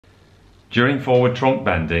During forward trunk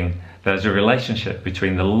bending, there's a relationship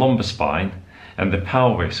between the lumbar spine and the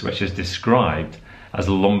pelvis, which is described as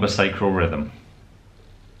lumbosacral rhythm.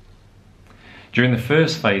 During the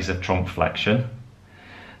first phase of trunk flexion,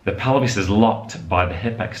 the pelvis is locked by the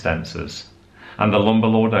hip extensors and the lumbar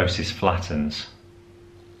lordosis flattens.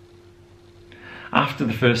 After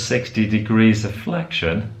the first 60 degrees of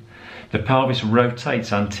flexion, the pelvis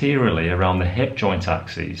rotates anteriorly around the hip joint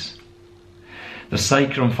axes. The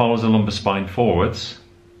sacrum follows the lumbar spine forwards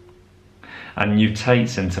and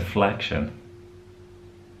nutates into flexion.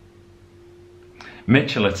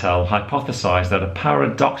 Mitchell et al. Hypothesized that a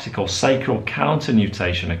paradoxical sacral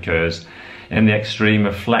counternutation occurs in the extreme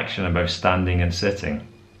of flexion of both standing and sitting.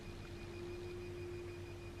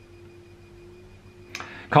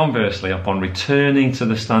 Conversely, upon returning to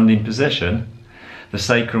the standing position, the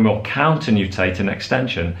sacrum will counternutate in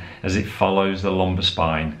extension as it follows the lumbar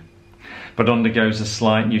spine, but undergoes a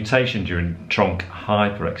slight nutation during trunk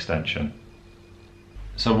hyperextension.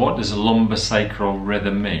 So what does lumbosacral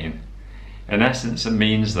rhythm mean? In essence, it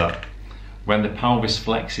means that when the pelvis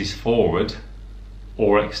flexes forward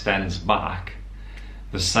or extends back,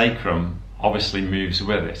 the sacrum obviously moves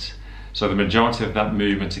with it. So the majority of that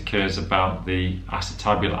movement occurs about the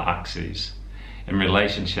acetabular axis in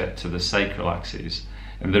relationship to the sacral axis,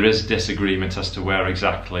 and there is disagreement as to where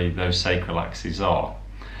exactly those sacral axes are.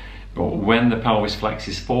 But when the pelvis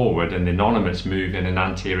flexes forward and the innominate move in an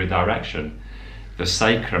anterior direction, the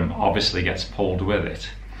sacrum obviously gets pulled with it.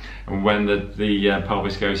 And when the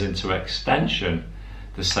pelvis goes into extension,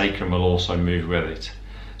 the sacrum will also move with it.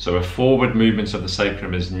 So a forward movement of the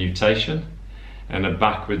sacrum is nutation, and a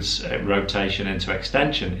backwards rotation into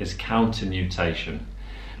extension is counternutation.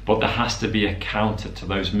 But there has to be a counter to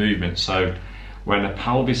those movements. So when a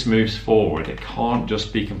pelvis moves forward, it can't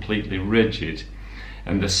just be completely rigid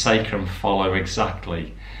and the sacrum follow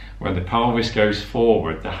exactly. When the pelvis goes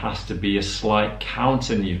forward, there has to be a slight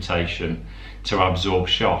counternutation to absorb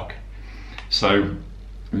shock. So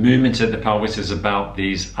movement of the pelvis is about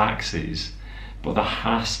these axes, but there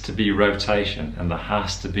has to be rotation and there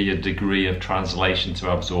has to be a degree of translation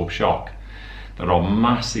to absorb shock. There are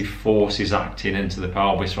massive forces acting into the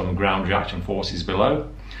pelvis from ground reaction forces below,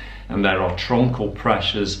 and there are truncal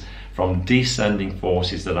pressures from descending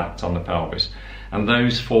forces that act on the pelvis. And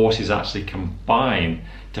those forces actually combine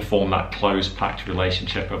to form that close packed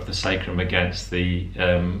relationship of the sacrum against the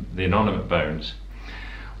innominate bones.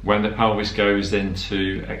 When the pelvis goes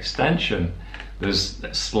into extension, there's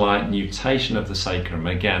a slight nutation of the sacrum,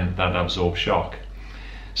 again, that absorbs shock.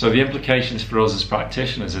 So the implications for us as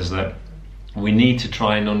practitioners is that we need to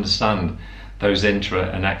try and understand those intra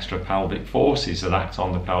and extra pelvic forces that act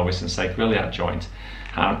on the pelvis and sacroiliac joint,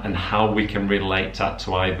 and how we can relate that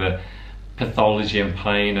to either pathology and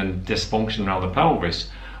pain and dysfunction around the pelvis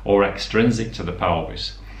or extrinsic to the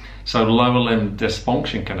pelvis. So lower limb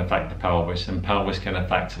dysfunction can affect the pelvis and pelvis can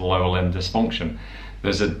affect lower limb dysfunction.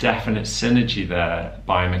 There's a definite synergy there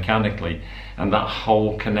biomechanically, and that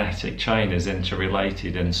whole kinetic chain is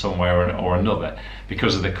interrelated in some way or another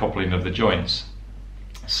because of the coupling of the joints.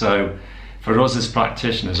 So for us as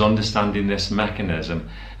practitioners, understanding this mechanism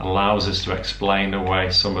allows us to explain away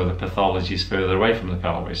some of the pathologies further away from the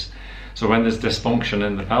pelvis. So when there's dysfunction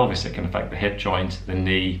in the pelvis, it can affect the hip joint, the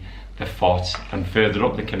knee, the foot, and further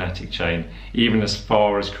up the kinetic chain, even as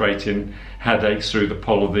far as creating headaches through the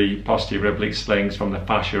pull of the posterior oblique slings from the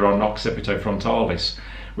fascia on occipitofrontalis,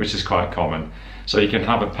 which is quite common. So you can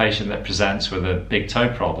have a patient that presents with a big toe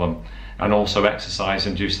problem and also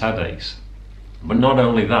exercise-induced headaches. But not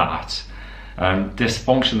only that,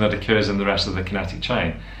 dysfunction that occurs in the rest of the kinetic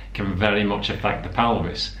chain can very much affect the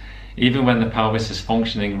pelvis. Even when the pelvis is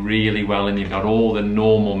functioning really well and you've got all the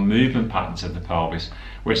normal movement patterns of the pelvis,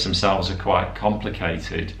 which themselves are quite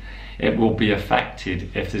complicated, it will be affected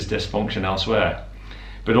if there's dysfunction elsewhere.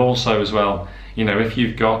 But also as well, you know, if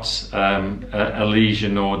you've got a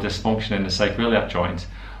lesion or dysfunction in the sacroiliac joint,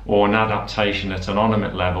 or an adaptation at an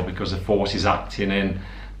innominate level because the force is acting in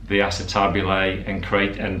the acetabulae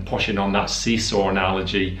and pushing on that seesaw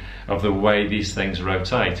analogy of the way these things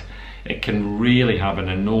rotate, it can really have an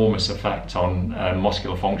enormous effect on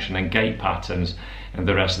muscular function and gait patterns and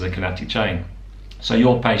the rest of the kinetic chain. So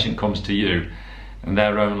your patient comes to you and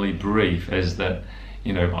their only brief is that,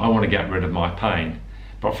 you know, I want to get rid of my pain.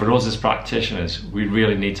 But for us as practitioners, we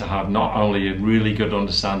really need to have not only a really good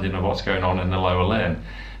understanding of what's going on in the lower limb,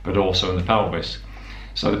 but also in the pelvis.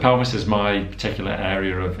 So the pelvis is my particular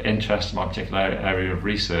area of interest, my particular area of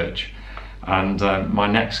research. And my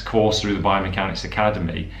next course through the Biomechanics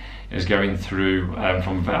Academy is going through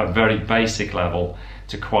from a very basic level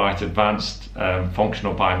to quite advanced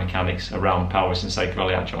functional biomechanics around pelvis and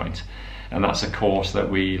sacroiliac joint. and that's a course that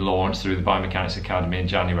we launched through the Biomechanics Academy in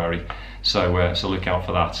January, so look out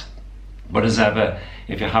for that. But as ever,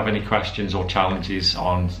 if you have any questions or challenges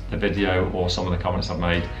on the video or some of the comments I've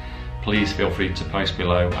made, please feel free to post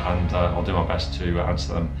below, and I'll do my best to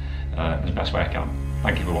answer them in the best way I can.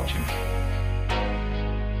 Thank you for watching.